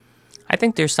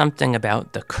think there's something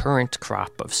about the current crop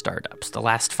of startups. The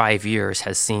last 5 years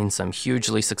has seen some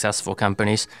hugely successful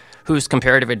companies whose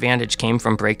comparative advantage came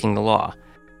from breaking the law.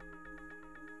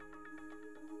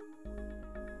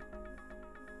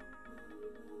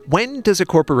 When does a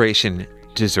corporation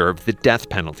deserve the death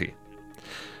penalty?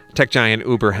 Tech giant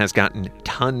Uber has gotten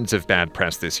tons of bad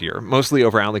press this year, mostly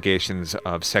over allegations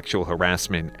of sexual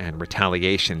harassment and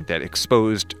retaliation that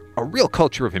exposed a real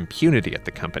culture of impunity at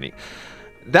the company.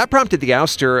 That prompted the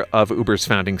ouster of Uber's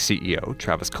founding CEO,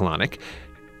 Travis Kalanick.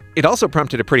 It also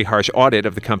prompted a pretty harsh audit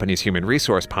of the company's human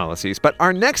resource policies. But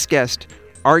our next guest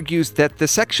argues that the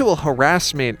sexual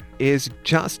harassment is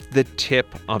just the tip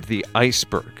of the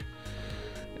iceberg.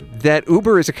 That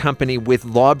Uber is a company with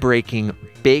law-breaking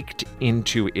baked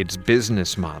into its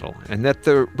business model, and that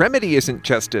the remedy isn't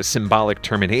just a symbolic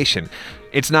termination.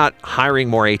 It's not hiring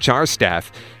more HR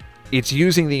staff. It's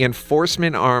using the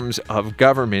enforcement arms of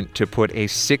government to put a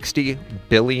 $60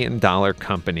 billion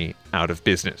company out of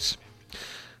business.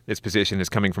 This position is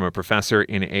coming from a professor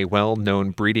in a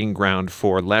well-known breeding ground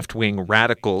for left-wing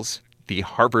radicals, the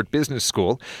Harvard Business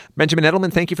School. Benjamin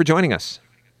Edelman, thank you for joining us.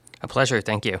 A pleasure.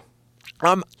 Thank you.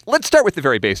 Let's start with the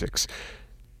very basics.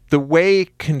 The way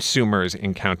consumers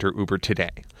encounter Uber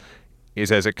today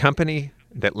is as a company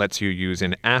that lets you use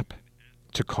an app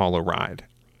to call a ride.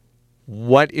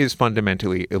 What is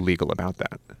fundamentally illegal about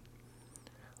that?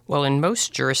 Well, in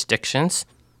most jurisdictions,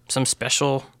 some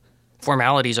special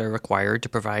formalities are required to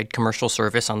provide commercial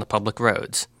service on the public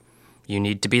roads. You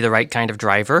need to be the right kind of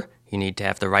driver. You need to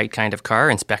have the right kind of car,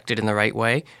 inspected in the right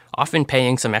way, often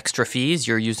paying some extra fees.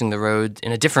 You're using the road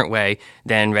in a different way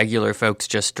than regular folks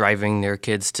just driving their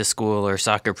kids to school or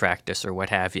soccer practice or what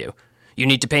have you. You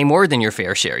need to pay more than your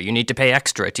fair share. You need to pay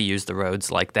extra to use the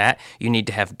roads like that. You need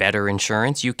to have better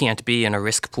insurance. You can't be in a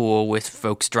risk pool with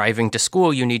folks driving to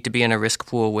school. You need to be in a risk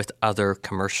pool with other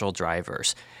commercial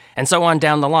drivers. And so on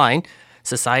down the line.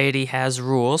 Society has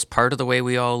rules. Part of the way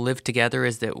we all live together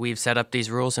is that we've set up these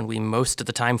rules and we most of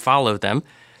the time follow them.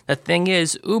 The thing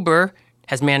is, Uber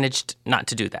has managed not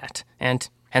to do that, and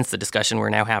hence the discussion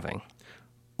we're now having.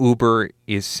 Uber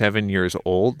is 7 years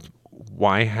old.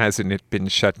 Why hasn't it been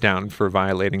shut down for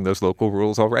violating those local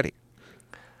rules already?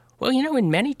 Well, in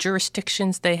many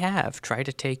jurisdictions they have. Try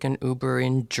to take an Uber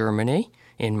in Germany,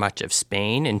 in much of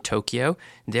Spain, in Tokyo.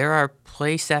 There are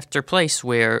place after place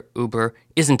where Uber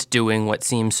isn't doing what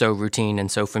seems so routine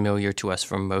and so familiar to us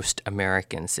from most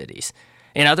American cities.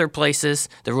 In other places,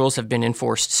 the rules have been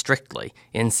enforced strictly.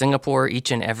 In Singapore,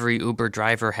 each and every Uber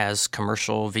driver has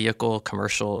commercial vehicle,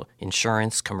 commercial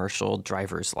insurance, commercial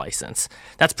driver's license.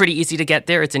 That's pretty easy to get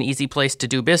there. It's an easy place to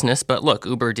do business. But look,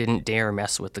 Uber didn't dare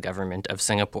mess with the government of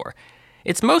Singapore.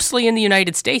 It's mostly in the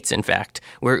United States, in fact,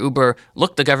 where Uber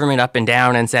looked the government up and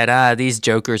down and said, these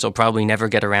jokers will probably never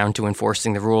get around to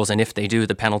enforcing the rules, and if they do,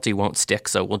 the penalty won't stick,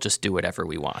 so we'll just do whatever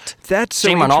we want. That's so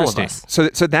Shame on all of us. So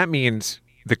that means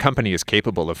the company is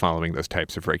capable of following those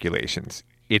types of regulations.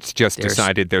 It's just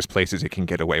decided there's places it can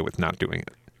get away with not doing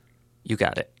it. You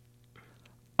got it.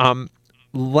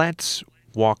 Let's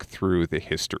walk through the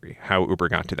history, how Uber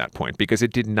got to that point, because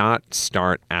it did not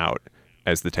start out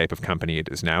as the type of company it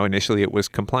is now. Initially, it was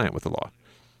compliant with the law.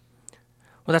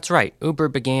 Well, that's right. Uber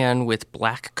began with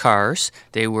black cars.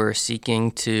 They were seeking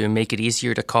to make it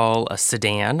easier to call a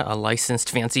sedan, a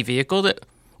licensed fancy vehicle that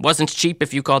wasn't cheap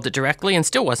if you called it directly and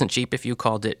still wasn't cheap if you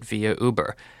called it via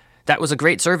Uber. That was a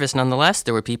great service nonetheless.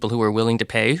 There were people who were willing to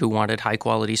pay, who wanted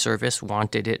high-quality service,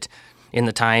 wanted it in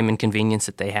the time and convenience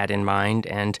that they had in mind,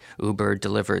 and Uber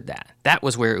delivered that. That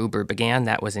was where Uber began.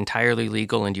 That was entirely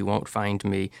legal, and you won't find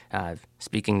me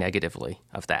speaking negatively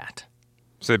of that.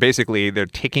 So basically, they're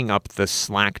taking up the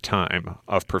slack time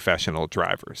of professional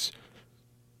drivers.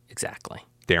 Exactly.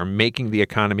 They're making the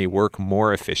economy work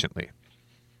more efficiently.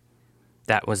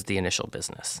 That was the initial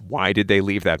business. Why did they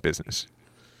leave that business?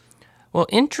 Well,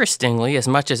 interestingly, as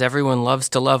much as everyone loves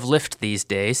to love Lyft these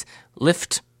days,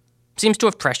 Lyft seems to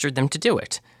have pressured them to do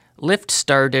it. Lyft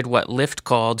started what Lyft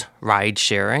called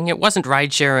ride-sharing. It wasn't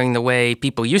ride-sharing the way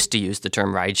people used to use the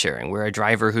term ride-sharing, where a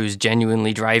driver who's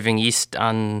genuinely driving east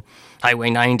on Highway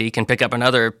 90 can pick up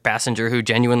another passenger who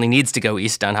genuinely needs to go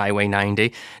east on Highway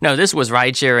 90. No, this was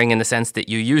ride-sharing in the sense that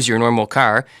you use your normal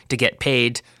car to get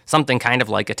paid something kind of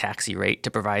like a taxi rate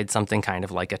to provide something kind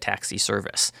of like a taxi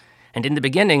service. And in the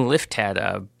beginning, Lyft had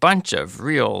a bunch of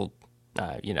real,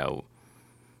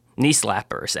 knee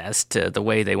slappers as to the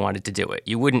way they wanted to do it.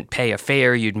 You wouldn't pay a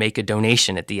fare, you'd make a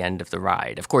donation at the end of the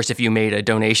ride. Of course, if you made a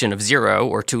donation of $0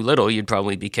 or too little, you'd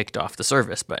probably be kicked off the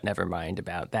service, but never mind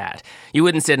about that. You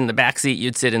wouldn't sit in the back seat,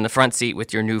 you'd sit in the front seat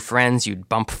with your new friends, you'd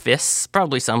bump fists.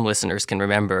 Probably some listeners can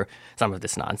remember some of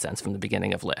this nonsense from the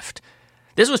beginning of Lyft.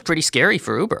 This was pretty scary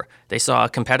for Uber. They saw a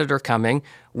competitor coming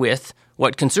with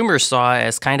what consumers saw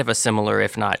as kind of a similar,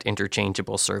 if not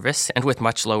interchangeable, service, and with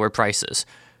much lower prices.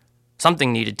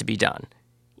 Something needed to be done.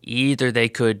 Either they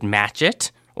could match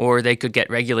it, or they could get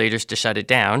regulators to shut it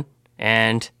down,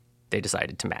 and they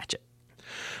decided to match it.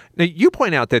 Now, you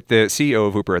point out that the CEO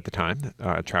of Uber at the time,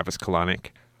 Travis Kalanick,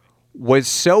 was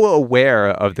so aware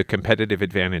of the competitive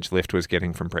advantage Lyft was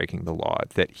getting from breaking the law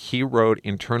that he wrote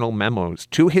internal memos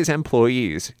to his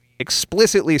employees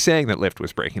explicitly saying that Lyft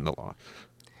was breaking the law.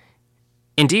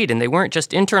 Indeed, and they weren't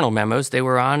just internal memos. They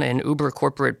were on an Uber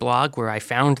corporate blog where I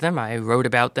found them. I wrote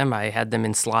about them. I had them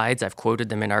in slides. I've quoted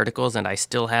them in articles, and I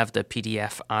still have the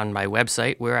PDF on my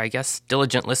website where I guess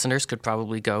diligent listeners could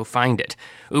probably go find it.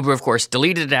 Uber, of course,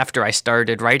 deleted it after I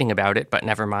started writing about it, but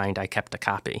never mind, I kept a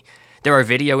copy. There are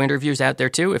video interviews out there,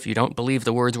 too. If you don't believe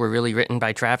the words were really written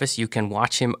by Travis, you can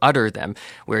watch him utter them,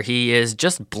 where he is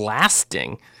just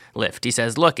blasting Lyft. He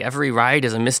says, look, every ride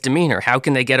is a misdemeanor. How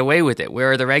can they get away with it?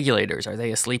 Where are the regulators? Are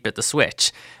they asleep at the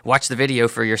switch? Watch the video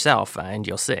for yourself, and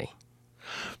you'll see.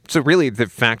 So really, the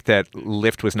fact that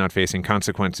Lyft was not facing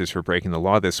consequences for breaking the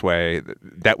law this way,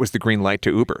 that was the green light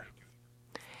to Uber.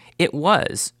 It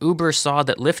was. Uber saw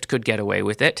that Lyft could get away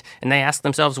with it, and they asked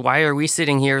themselves, why are we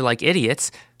sitting here like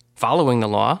idiots following the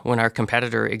law when our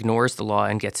competitor ignores the law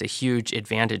and gets a huge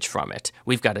advantage from it?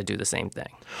 We've got to do the same thing.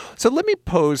 So let me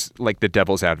pose like the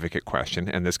devil's advocate question,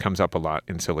 and this comes up a lot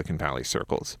in Silicon Valley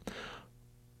circles.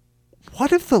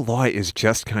 What if the law is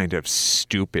just kind of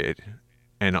stupid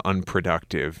and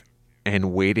unproductive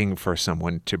and waiting for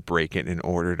someone to break it in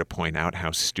order to point out how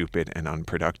stupid and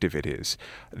unproductive it is?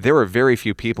 There are very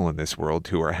few people in this world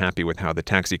who are happy with how the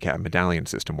taxicab medallion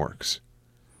system works.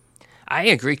 I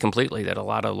agree completely that a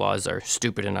lot of laws are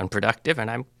stupid and unproductive,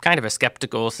 and I'm kind of a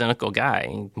skeptical, cynical guy.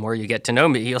 The more you get to know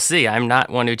me, you'll see I'm not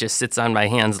one who just sits on my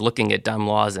hands looking at dumb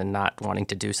laws and not wanting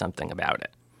to do something about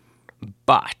it.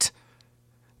 But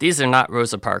these are not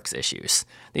Rosa Parks issues.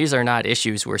 These are not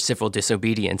issues where civil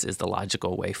disobedience is the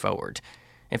logical way forward.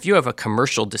 If you have a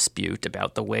commercial dispute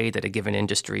about the way that a given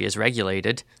industry is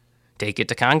regulated, take it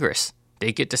to Congress,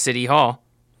 take it to City Hall.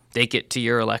 Take it to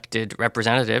your elected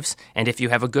representatives, and if you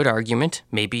have a good argument,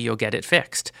 maybe you'll get it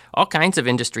fixed. All kinds of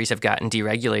industries have gotten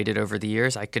deregulated over the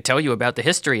years. I could tell you about the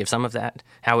history of some of that,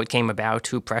 how it came about,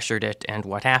 who pressured it, and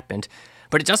what happened.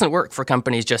 But it doesn't work for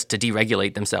companies just to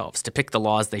deregulate themselves, to pick the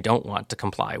laws they don't want to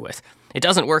comply with. It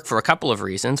doesn't work for a couple of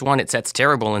reasons. One, it sets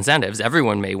terrible incentives.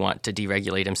 Everyone may want to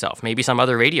deregulate himself. Maybe some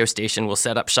other radio station will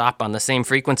set up shop on the same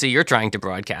frequency you're trying to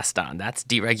broadcast on. That's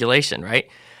deregulation, right?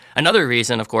 Another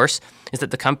reason, of course, is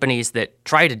that the companies that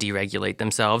try to deregulate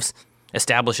themselves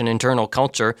establish an internal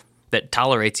culture that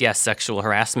tolerates, yes, sexual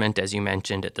harassment, as you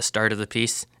mentioned at the start of the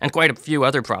piece, and quite a few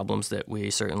other problems that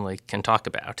we certainly can talk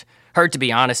about. Hard to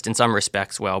be honest in some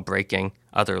respects while breaking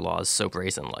other laws so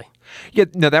brazenly. Yeah,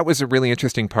 no, that was a really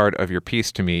interesting part of your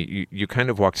piece to me. You kind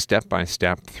of walked step by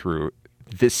step through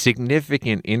the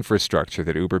significant infrastructure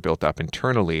that Uber built up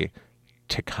internally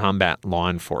to combat law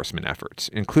enforcement efforts,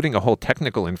 including a whole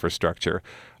technical infrastructure,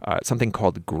 something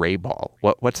called Grayball.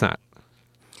 What's that?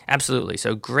 Absolutely.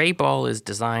 So Grayball is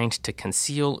designed to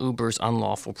conceal Uber's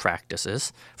unlawful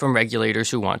practices from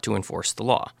regulators who want to enforce the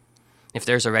law. If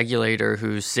there's a regulator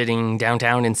who's sitting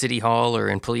downtown in City Hall or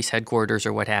in police headquarters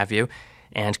or what have you,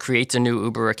 and creates a new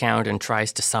Uber account and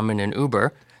tries to summon an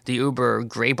Uber, the Uber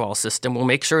Grayball system will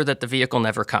make sure that the vehicle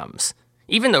never comes.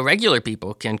 Even though regular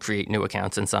people can create new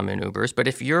accounts and summon Ubers, but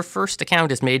if your first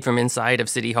account is made from inside of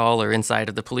City Hall or inside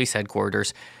of the police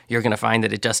headquarters, you're going to find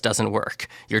that it just doesn't work.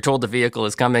 You're told the vehicle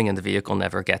is coming and the vehicle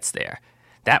never gets there.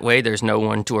 That way, there's no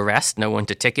one to arrest, no one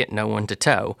to ticket, no one to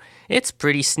tow. It's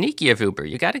pretty sneaky of Uber.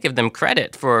 You got to give them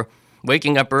credit for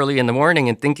waking up early in the morning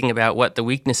and thinking about what the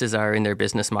weaknesses are in their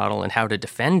business model and how to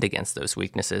defend against those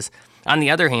weaknesses. On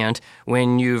the other hand,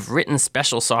 when you've written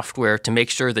special software to make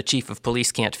sure the chief of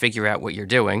police can't figure out what you're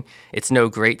doing, it's no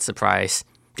great surprise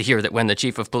to hear that when the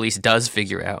chief of police does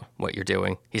figure out what you're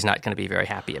doing, he's not going to be very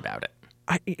happy about it.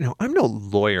 I'm no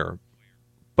lawyer,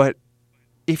 but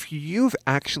if you've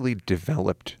actually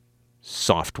developed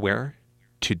software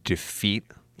to defeat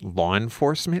law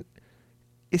enforcement,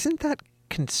 isn't that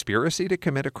conspiracy to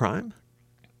commit a crime?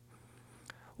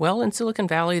 Well, in Silicon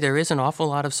Valley, there is an awful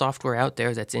lot of software out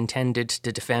there that's intended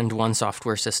to defend one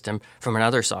software system from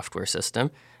another software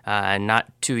system.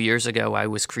 Not 2 years ago, I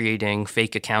was creating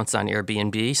fake accounts on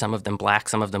Airbnb, some of them black,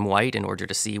 some of them white, in order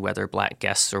to see whether black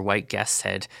guests or white guests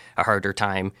had a harder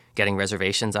time getting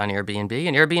reservations on Airbnb.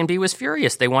 And Airbnb was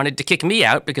furious. They wanted to kick me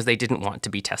out because they didn't want to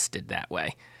be tested that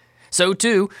way. So,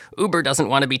 too, Uber doesn't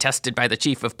want to be tested by the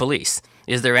chief of police.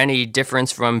 Is there any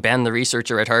difference from Ben, the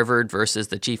researcher at Harvard, versus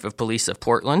the chief of police of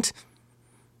Portland?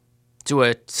 to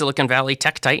a Silicon Valley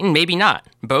tech titan? Maybe not.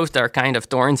 Both are kind of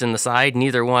thorns in the side.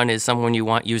 Neither one is someone you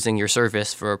want using your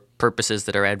service for purposes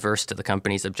that are adverse to the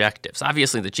company's objectives.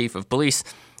 Obviously, the chief of police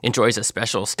enjoys a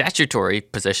special statutory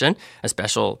position, a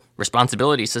special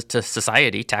responsibility to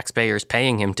society, taxpayers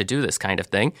paying him to do this kind of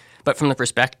thing. But from the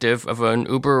perspective of an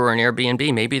Uber or an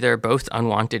Airbnb, maybe they're both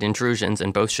unwanted intrusions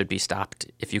and both should be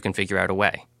stopped if you can figure out a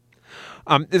way.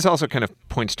 This also kind of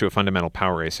points to a fundamental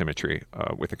power asymmetry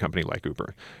with a company like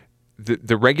Uber.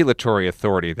 The regulatory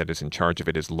authority that is in charge of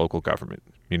it is local government,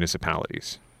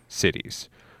 municipalities, cities.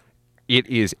 It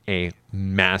is a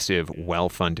massive,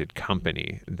 well-funded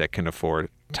company that can afford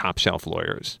top-shelf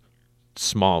lawyers,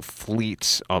 small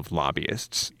fleets of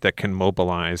lobbyists that can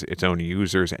mobilize its own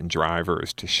users and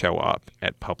drivers to show up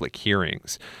at public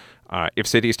hearings. If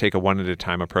cities take a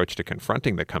one-at-a-time approach to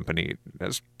confronting the company,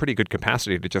 there's pretty good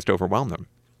capacity to just overwhelm them.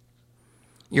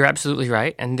 You're absolutely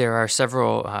right, and there are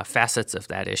several facets of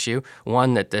that issue.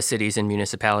 One, that the cities and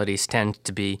municipalities tend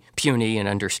to be puny and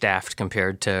understaffed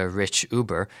compared to rich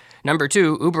Uber. Number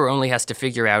two, Uber only has to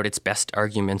figure out its best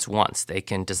arguments once. They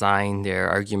can design their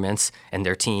arguments and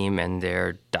their team and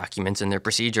their documents and their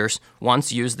procedures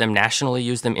once, use them nationally,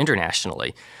 use them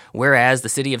internationally. Whereas the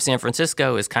city of San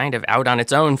Francisco is kind of out on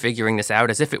its own figuring this out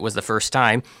as if it was the first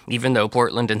time, even though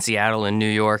Portland and Seattle and New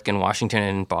York and Washington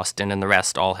and Boston and the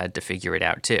rest all had to figure it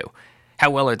out too.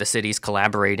 How well are the cities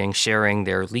collaborating, sharing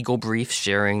their legal briefs,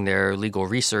 sharing their legal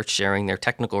research, sharing their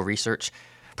technical research?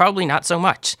 Probably not so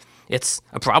much. It's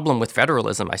a problem with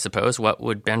federalism, I suppose. What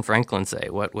would Ben Franklin say?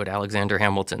 What would Alexander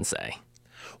Hamilton say?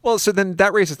 Well, so then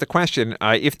that raises the question,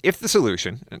 if the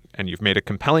solution, and you've made a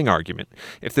compelling argument,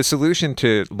 if the solution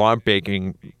to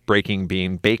law-breaking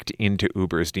being baked into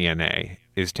Uber's DNA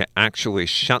is to actually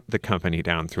shut the company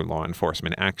down through law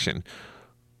enforcement action,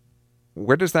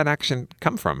 where does that action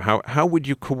come from? How would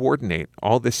you coordinate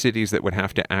all the cities that would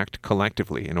have to act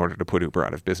collectively in order to put Uber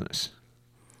out of business?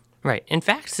 Right. In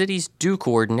fact, cities do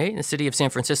coordinate. The city of San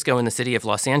Francisco and the city of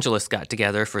Los Angeles got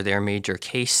together for their major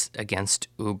case against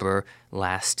Uber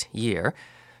last year.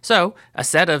 So a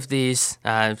set of these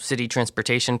city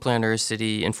transportation planners,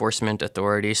 city enforcement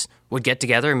authorities would get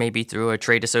together, maybe through a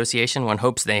trade association. One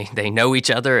hopes they know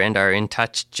each other and are in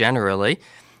touch generally.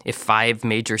 If 5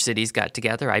 major cities got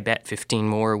together, I bet 15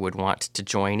 more would want to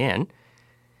join in.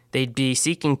 They'd be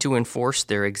seeking to enforce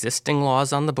their existing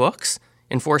laws on the books,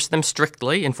 enforce them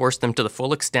strictly, enforce them to the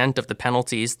full extent of the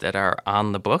penalties that are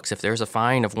on the books. If there's a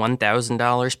fine of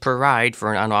 $1,000 per ride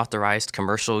for an unauthorized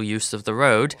commercial use of the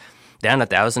road, then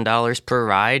 $1,000 per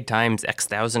ride times X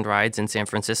thousand rides in San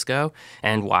Francisco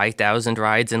and Y thousand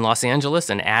rides in Los Angeles,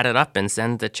 and add it up and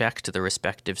send the check to the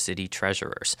respective city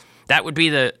treasurers. That would be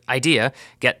the idea.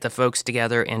 Get the folks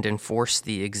together and enforce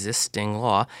the existing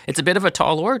law. It's a bit of a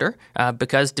tall order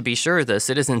because, to be sure, the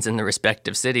citizens in the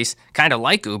respective cities kind of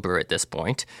like Uber at this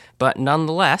point. But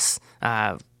nonetheless,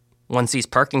 one sees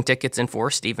parking tickets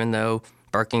enforced, even though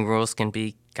parking rules can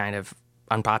be kind of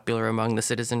unpopular among the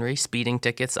citizenry, speeding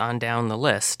tickets on down the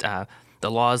list.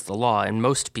 The law is the law, and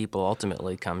most people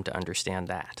ultimately come to understand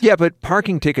that. Yeah, but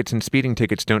parking tickets and speeding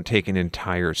tickets don't take an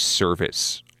entire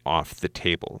service off the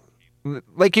table.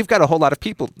 Like, you've got a whole lot of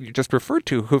people you just referred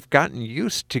to who've gotten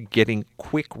used to getting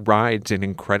quick rides in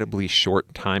incredibly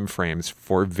short time frames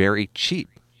for very cheap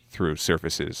through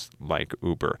services like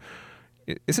Uber.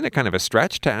 Isn't it kind of a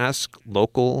stretch to ask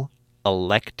local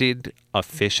elected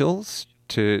officials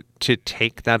to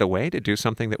take that away, to do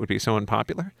something that would be so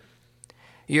unpopular?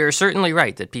 You're certainly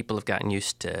right that people have gotten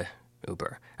used to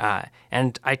Uber.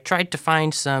 And I tried to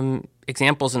find some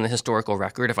examples in the historical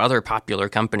record of other popular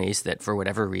companies that, for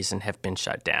whatever reason, have been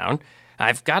shut down.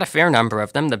 I've got a fair number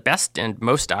of them. The best and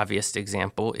most obvious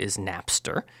example is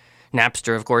Napster.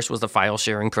 Napster, of course, was a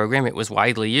file-sharing program. It was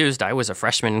widely used. I was a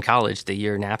freshman in college the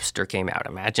year Napster came out.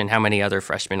 Imagine how many other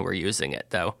freshmen were using it,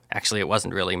 though. Actually, it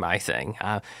wasn't really my thing.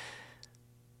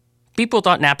 People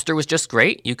thought Napster was just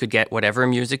great. You could get whatever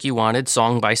music you wanted,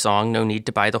 song by song, no need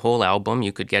to buy the whole album.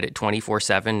 You could get it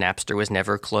 24/7. Napster was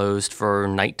never closed for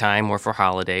nighttime or for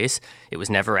holidays. It was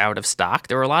never out of stock.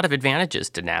 There were a lot of advantages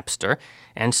to Napster.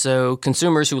 And so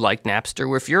consumers who liked Napster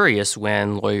were furious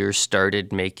when lawyers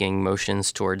started making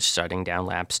motions towards shutting down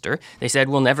Napster. They said,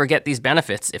 we'll never get these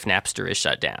benefits if Napster is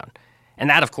shut down. And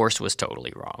that, of course, was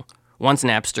totally wrong. Once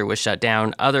Napster was shut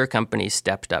down, other companies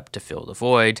stepped up to fill the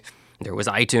void. There was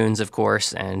iTunes, of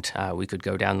course, and we could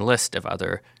go down the list of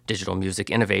other digital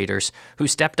music innovators who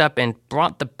stepped up and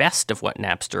brought the best of what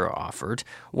Napster offered,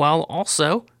 while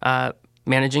also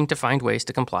managing to find ways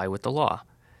to comply with the law.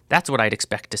 That's what I'd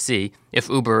expect to see if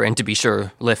Uber, and to be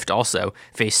sure, Lyft also,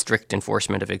 face strict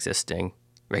enforcement of existing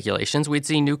regulations, we'd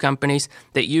see new companies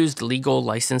that used legal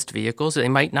licensed vehicles. They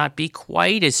might not be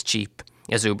quite as cheap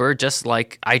as Uber, just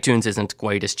like iTunes isn't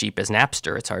quite as cheap as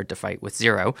Napster. It's hard to fight with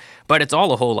Zero, but it's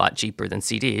all a whole lot cheaper than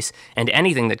CDs, and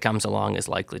anything that comes along is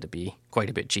likely to be quite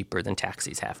a bit cheaper than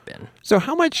taxis have been. So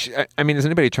how much, has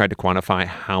anybody tried to quantify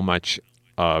how much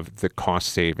of the cost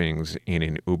savings in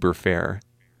an Uber fare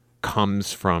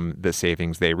comes from the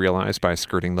savings they realize by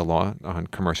skirting the law on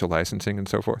commercial licensing and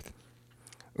so forth?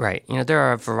 Right. There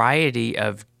are a variety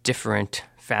of different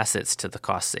facets to the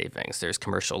cost savings. There's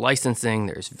commercial licensing,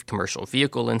 there's commercial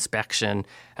vehicle inspection,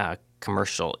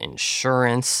 commercial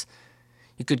insurance.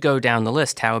 You could go down the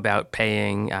list. How about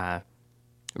paying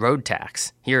road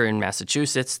tax? Here in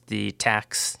Massachusetts, the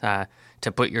tax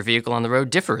to put your vehicle on the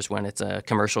road differs when it's a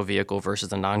commercial vehicle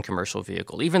versus a non-commercial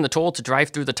vehicle. Even the toll to drive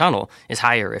through the tunnel is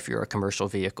higher if you're a commercial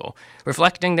vehicle,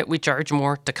 reflecting that we charge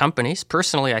more to companies.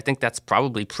 Personally, I think that's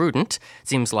probably prudent. It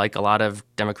seems like a lot of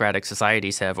democratic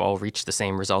societies have all reached the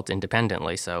same result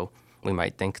independently, so we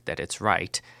might think that it's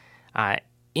right.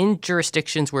 In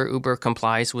jurisdictions where Uber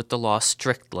complies with the law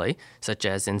strictly, such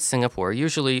as in Singapore,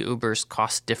 usually Uber's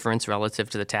cost difference relative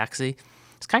to the taxi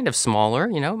is kind of smaller,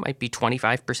 might be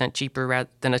 25% cheaper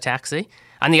than a taxi.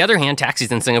 On the other hand,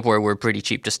 taxis in Singapore were pretty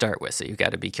cheap to start with, so you've got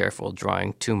to be careful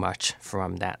drawing too much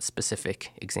from that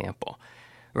specific example.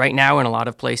 Right now, in a lot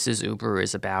of places, Uber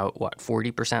is about,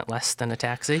 40% less than a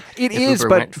taxi? It is,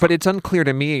 but it's unclear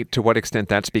to me to what extent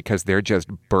that's because they're just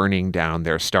burning down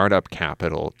their startup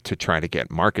capital to try to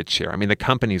get market share. The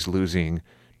company's losing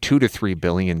 $2 to $3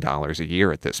 billion a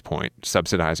year at this point,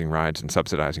 subsidizing rides and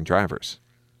subsidizing drivers.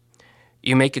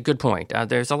 You make a good point.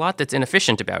 There's a lot that's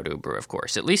inefficient about Uber, of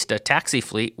course. At least a taxi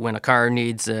fleet, when a car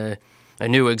needs a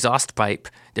new exhaust pipe,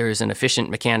 there is an efficient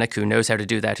mechanic who knows how to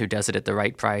do that, who does it at the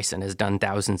right price and has done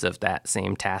thousands of that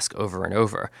same task over and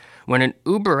over. When an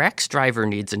UberX driver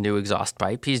needs a new exhaust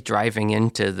pipe, he's driving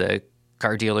into the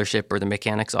car dealership or the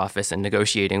mechanic's office and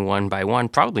negotiating one by one,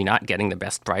 probably not getting the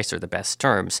best price or the best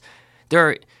terms. There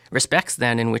are respects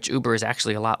then in which Uber is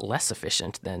actually a lot less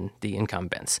efficient than the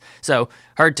incumbents. So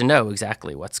hard to know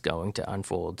exactly what's going to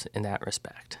unfold in that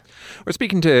respect. We're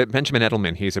speaking to Benjamin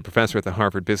Edelman. He's a professor at the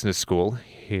Harvard Business School.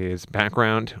 His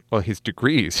his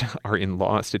degrees are in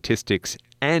law, statistics,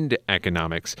 and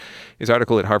economics. His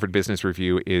article at Harvard Business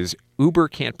Review is Uber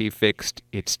Can't Be Fixed.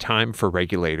 It's Time for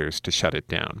Regulators to Shut It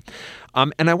Down.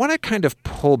 And I want to kind of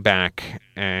pull back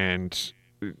and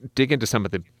dig into some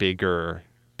of the bigger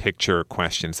picture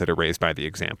questions that are raised by the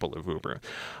example of Uber.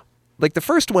 Like the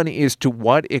first one is, to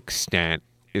what extent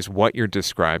is what you're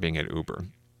describing at Uber,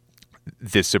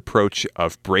 this approach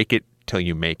of break it till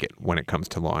you make it when it comes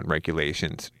to law and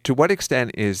regulations, to what extent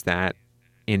is that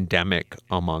endemic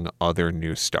among other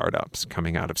new startups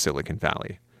coming out of Silicon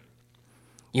Valley?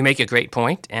 You make a great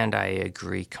point, and I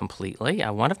agree completely.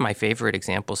 One of my favorite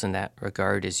examples in that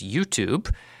regard is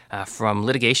YouTube. From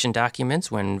litigation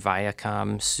documents when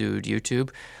Viacom sued YouTube,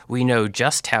 we know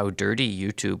just how dirty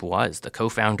YouTube was. The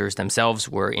co-founders themselves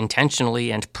were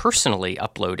intentionally and personally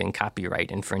uploading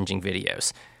copyright-infringing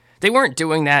videos. They weren't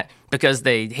doing that because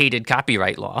they hated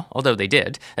copyright law, although they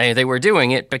did. They were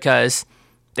doing it because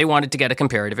they wanted to get a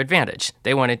comparative advantage.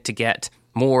 They wanted to get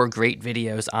more great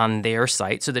videos on their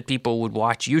site so that people would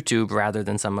watch YouTube rather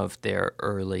than some of their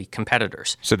early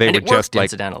competitors. So they would just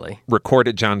incidentally record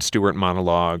a Jon Stewart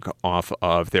monologue off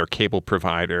of their cable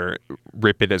provider,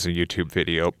 rip it as a YouTube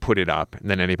video, put it up, and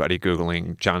then anybody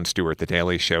Googling Jon Stewart, The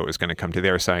Daily Show, is going to come to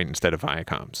their site instead of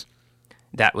Viacom's.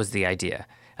 That was the idea.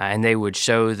 And they would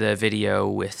show the video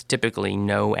with typically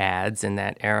no ads in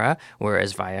that era,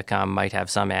 whereas Viacom might have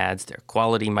some ads. Their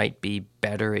quality might be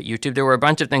better at YouTube. There were a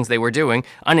bunch of things they were doing,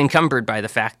 unencumbered by the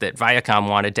fact that Viacom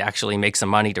wanted to actually make some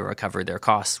money to recover their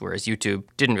costs, whereas YouTube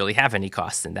didn't really have any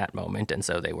costs in that moment, and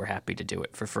so they were happy to do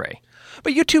it for free.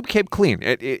 But YouTube kept clean.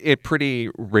 It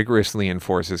pretty rigorously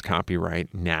enforces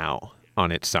copyright now on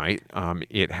its site.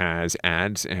 It has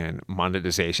ads and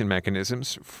monetization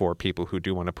mechanisms for people who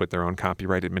do want to put their own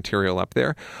copyrighted material up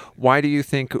there. Why do you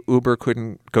think Uber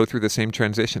couldn't go through the same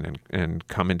transition and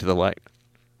come into the light?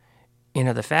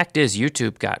 The fact is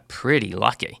YouTube got pretty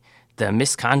lucky. The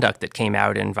misconduct that came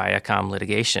out in Viacom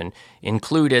litigation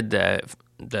included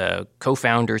the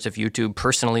co-founders of YouTube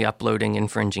personally uploading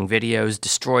infringing videos,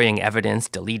 destroying evidence,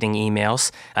 deleting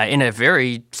emails. In a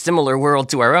very similar world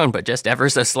to our own, but just ever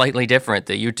so slightly different,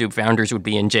 the YouTube founders would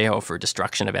be in jail for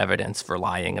destruction of evidence, for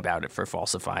lying about it, for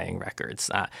falsifying records.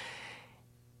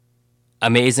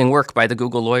 Amazing work by the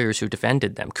Google lawyers who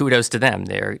defended them. Kudos to them.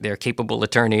 They're capable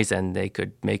attorneys, and they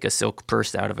could make a silk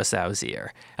purse out of a sow's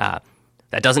ear.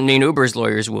 That doesn't mean Uber's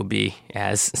lawyers will be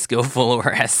as skillful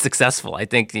or as successful. I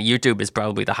think YouTube is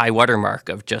probably the high watermark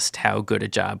of just how good a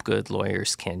job good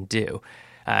lawyers can do.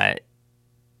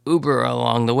 Uber,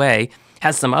 along the way,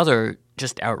 has some other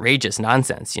just outrageous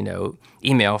nonsense.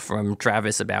 Email from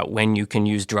Travis about when you can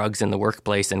use drugs in the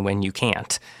workplace and when you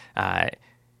can't.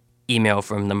 Email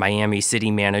from the Miami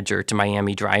city manager to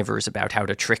Miami drivers about how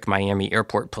to trick Miami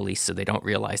airport police so they don't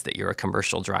realize that you're a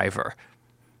commercial driver.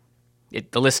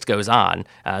 The list goes on.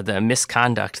 The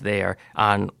misconduct there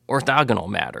on orthogonal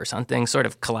matters, on things sort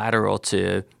of collateral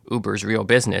to Uber's real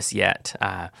business, yet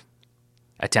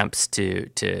attempts to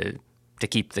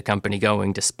keep the company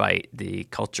going despite the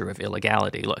culture of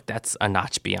illegality. Look, that's a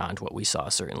notch beyond what we saw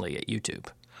certainly at YouTube.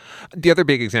 The other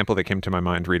big example that came to my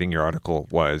mind reading your article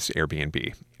was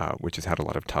Airbnb, which has had a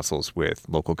lot of tussles with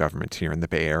local governments here in the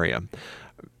Bay Area.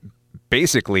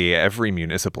 Basically, every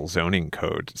municipal zoning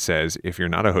code says if you're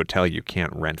not a hotel, you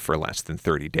can't rent for less than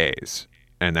 30 days.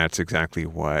 And that's exactly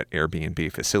what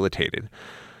Airbnb facilitated.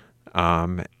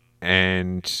 And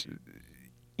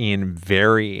in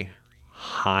very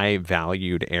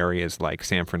high-valued areas like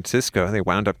San Francisco, they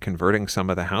wound up converting some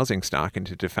of the housing stock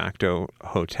into de facto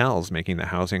hotels, making the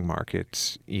housing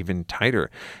markets even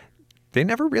tighter. They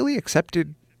never really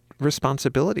accepted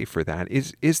responsibility for that.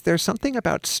 Is there something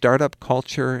about startup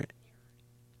culture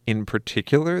in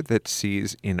particular that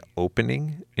sees an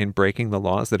opening in breaking the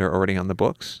laws that are already on the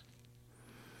books?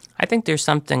 I think there's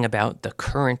something about the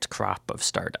current crop of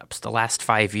startups. The last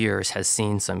 5 years has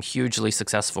seen some hugely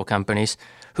successful companies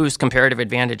whose comparative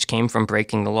advantage came from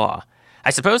breaking the law. I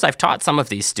suppose I've taught some of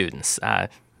these students.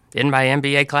 In my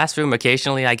MBA classroom,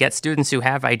 occasionally I get students who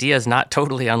have ideas not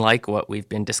totally unlike what we've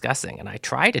been discussing, and I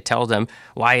try to tell them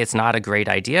why it's not a great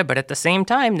idea, but at the same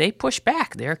time, they push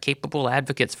back. They're capable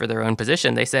advocates for their own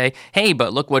position. They say, hey,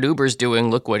 but look what Uber's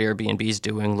doing, look what Airbnb's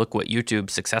doing, look what YouTube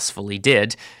successfully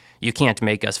did. You can't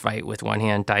make us fight with one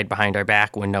hand tied behind our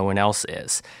back when no one else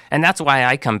is. And that's why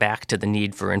I come back to the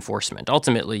need for enforcement.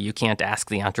 Ultimately, you can't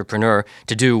ask the entrepreneur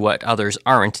to do what others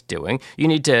aren't doing. You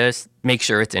need to make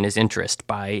sure it's in his interest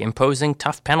by imposing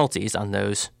tough penalties on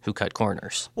those who cut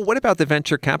corners. Well, what about the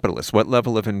venture capitalists? What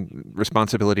level of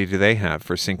responsibility do they have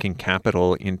for sinking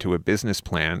capital into a business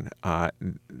plan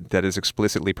that is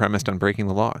explicitly premised on breaking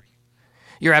the law?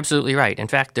 You're absolutely right. In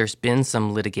fact, there's been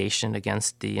some litigation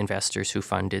against the investors who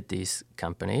funded these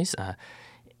companies.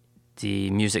 The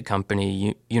music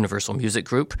company Universal Music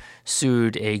Group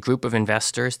sued a group of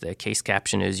investors. The case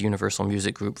caption is Universal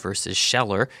Music Group versus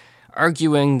Scheller,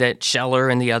 arguing that Scheller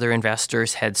and the other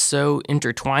investors had so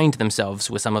intertwined themselves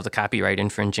with some of the copyright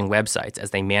infringing websites as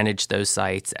they managed those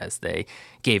sites, as they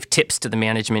gave tips to the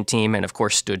management team, and of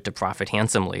course stood to profit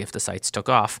handsomely if the sites took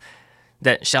off,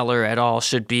 that Scheller et al.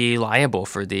 Should be liable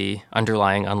for the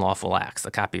underlying unlawful acts, the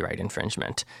copyright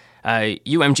infringement.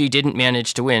 UMG didn't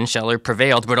manage to win. Scheller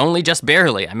prevailed, but only just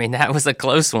barely. I mean, that was a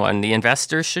close one. The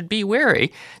investors should be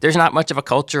wary. There's not much of a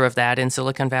culture of that in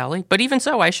Silicon Valley. But even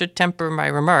so, I should temper my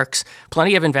remarks.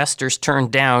 Plenty of investors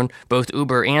turned down both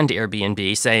Uber and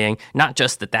Airbnb, saying not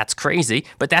just that that's crazy,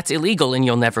 but that's illegal and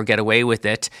you'll never get away with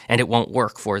it, and it won't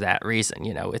work for that reason.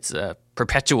 It's a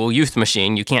perpetual youth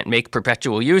machine. You can't make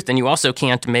perpetual youth, and you also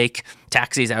can't make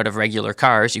taxis out of regular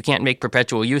cars. You can't make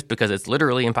perpetual youth because it's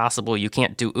literally impossible. You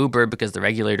can't do Uber because the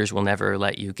regulators will never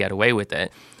let you get away with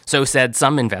it. So said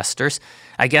some investors,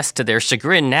 I guess to their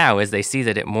chagrin now as they see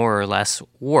that it more or less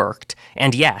worked.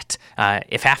 And yet,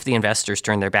 if half the investors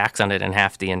turn their backs on it and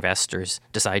half the investors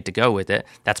decide to go with it,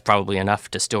 that's probably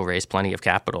enough to still raise plenty of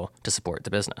capital to support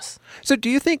the business. So do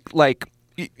you think,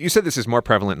 you said this is more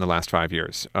prevalent in the last 5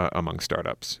 years among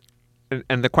startups.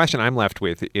 And the question I'm left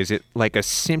with, is it like a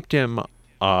symptom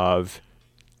of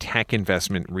tech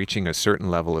investment reaching a certain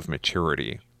level of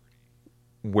maturity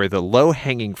where the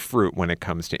low-hanging fruit when it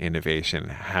comes to innovation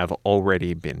have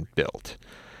already been built?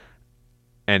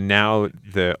 And now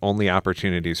the only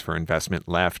opportunities for investment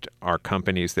left are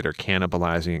companies that are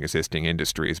cannibalizing existing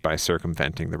industries by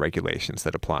circumventing the regulations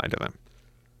that apply to them.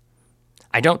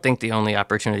 I don't think the only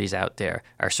opportunities out there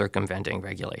are circumventing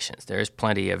regulations. There's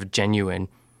plenty of genuine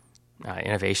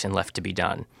innovation left to be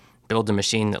done. Build a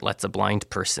machine that lets a blind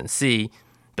person see.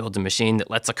 Build a machine that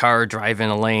lets a car drive in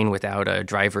a lane without a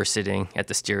driver sitting at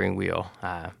the steering wheel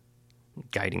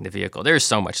guiding the vehicle. There's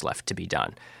so much left to be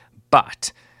done.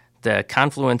 But the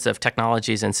confluence of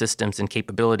technologies and systems and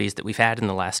capabilities that we've had in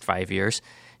the last 5 years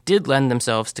did lend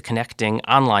themselves to connecting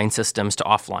online systems to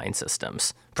offline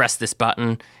systems. Press this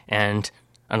button and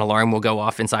an alarm will go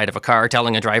off inside of a car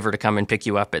telling a driver to come and pick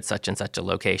you up at such and such a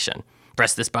location.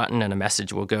 Press this button and a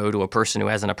message will go to a person who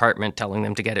has an apartment telling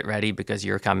them to get it ready because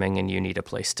you're coming and you need a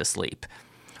place to sleep.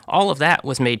 All of that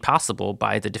was made possible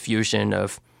by the diffusion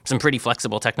of some pretty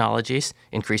flexible technologies,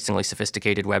 increasingly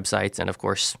sophisticated websites, and of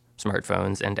course,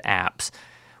 smartphones and apps.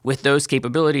 With those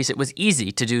capabilities, it was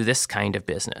easy to do this kind of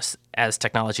business. As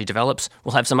technology develops,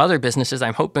 we'll have some other businesses.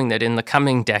 I'm hoping that in the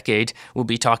coming decade, we'll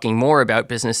be talking more about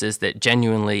businesses that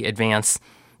genuinely advance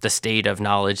the state of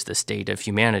knowledge, the state of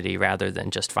humanity, rather than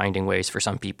just finding ways for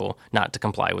some people not to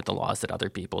comply with the laws that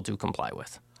other people do comply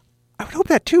with. I would hope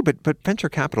that too, but venture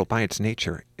capital by its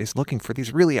nature is looking for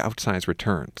these really outsized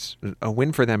returns. A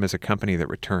win for them is a company that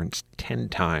returns 10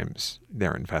 times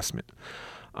their investment.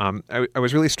 I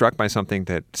was really struck by something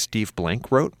that Steve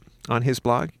Blank wrote on his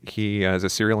blog. He is a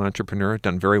serial entrepreneur,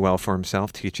 done very well for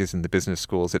himself, teaches in the business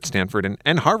schools at Stanford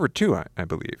and Harvard too, I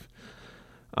believe.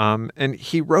 And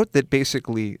he wrote that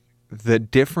basically the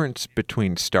difference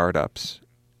between startups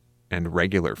and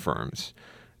regular firms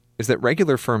is that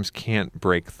regular firms can't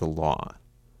break the law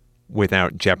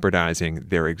without jeopardizing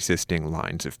their existing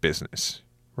lines of business.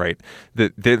 Right?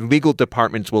 The legal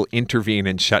departments will intervene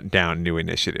and shut down new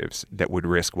initiatives that would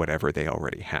risk whatever they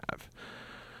already have.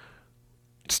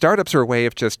 Startups are a way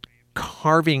of just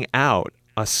carving out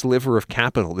a sliver of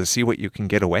capital to see what you can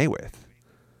get away with.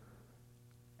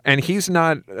 And he's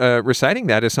not reciting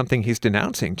that as something he's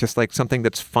denouncing, just like something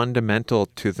that's fundamental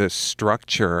to the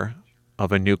structure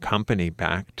of a new company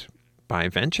backed by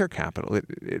venture capital.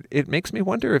 It makes me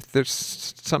wonder if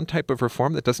there's some type of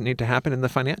reform that doesn't need to happen in the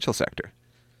financial sector.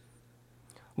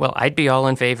 Well, I'd be all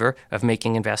in favor of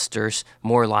making investors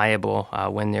more liable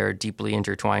when they're deeply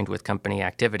intertwined with company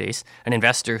activities. An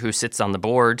investor who sits on the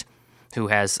board, who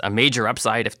has a major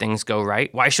upside if things go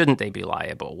right, why shouldn't they be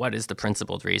liable? What is the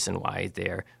principled reason why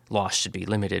their loss should be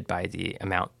limited by the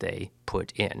amount they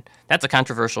put in? That's a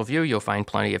controversial view. You'll find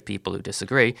plenty of people who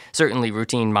disagree. Certainly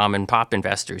routine mom and pop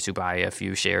investors who buy a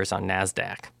few shares on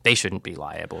NASDAQ, they shouldn't be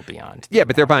liable beyond. Yeah,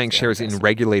 but they're buying shares in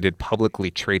regulated,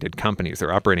 publicly traded companies.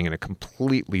 They're operating in a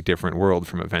completely different world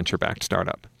from a venture-backed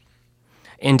startup.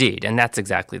 Indeed, and that's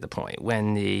exactly the point.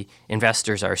 When the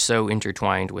investors are so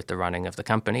intertwined with the running of the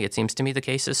company, it seems to me the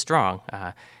case is strong.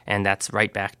 And that's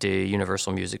right back to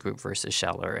Universal Music Group versus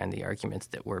Scheller and the arguments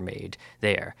that were made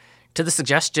there. To the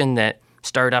suggestion that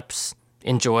startups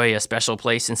enjoy a special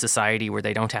place in society where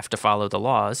they don't have to follow the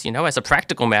laws, as a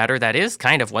practical matter, that is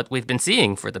kind of what we've been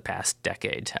seeing for the past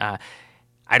decade. I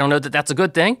don't know that that's a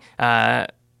good thing.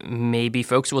 Maybe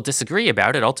folks will disagree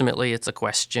about it. Ultimately, it's a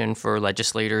question for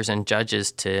legislators and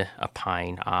judges to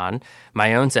opine on.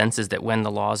 My own sense is that when the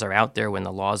laws are out there, when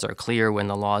the laws are clear, when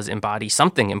the laws embody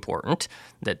something important,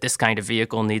 that this kind of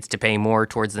vehicle needs to pay more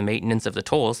towards the maintenance of the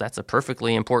tolls, that's a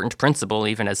perfectly important principle,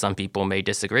 even as some people may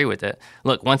disagree with it.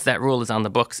 Look, once that rule is on the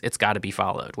books, it's got to be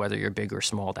followed. Whether you're big or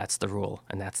small, that's the rule,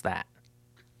 and that's that.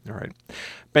 All right.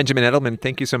 Benjamin Edelman,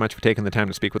 thank you so much for taking the time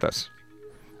to speak with us.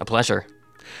 A pleasure.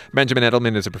 Benjamin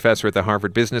Edelman is a professor at the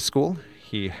Harvard Business School.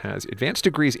 He has advanced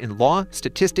degrees in law,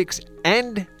 statistics,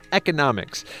 and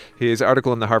economics. His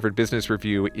article in the Harvard Business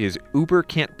Review is Uber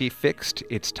Can't Be Fixed.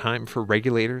 It's time for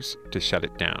regulators to shut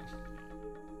it down.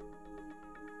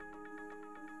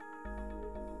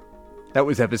 That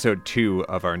was episode 2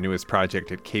 of our newest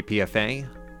project at KPFA,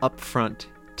 Upfront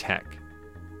Tech.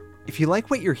 If you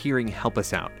like what you're hearing, help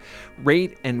us out.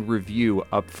 Rate and review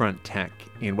Upfront Tech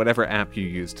in whatever app you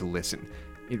use to listen.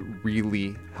 It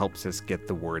really helps us get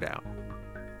the word out.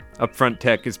 Upfront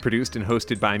Tech is produced and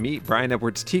hosted by me, Brian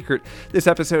Edwards-Tiekert. This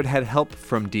episode had help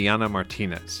from Deanna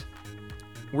Martinez.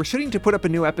 We're shooting to put up a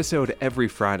new episode every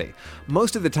Friday.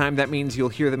 Most of the time, that means you'll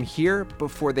hear them here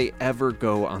before they ever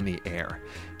go on the air.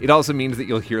 It also means that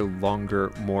you'll hear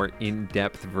longer, more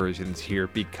in-depth versions here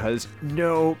because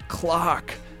no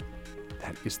clock.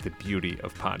 That is the beauty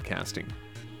of podcasting.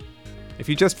 If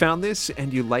you just found this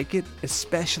and you like it,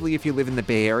 especially if you live in the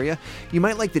Bay Area, you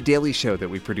might like the daily show that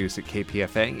we produce at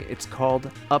KPFA. It's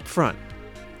called Upfront.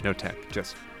 No tech,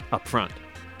 just Upfront.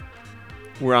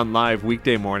 We're on live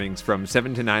weekday mornings from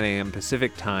 7 to 9 a.m.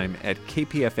 Pacific time at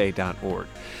kpfa.org.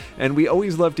 And we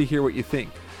always love to hear what you think.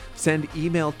 Send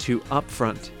email to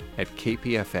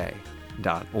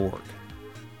upfront@kpfa.org.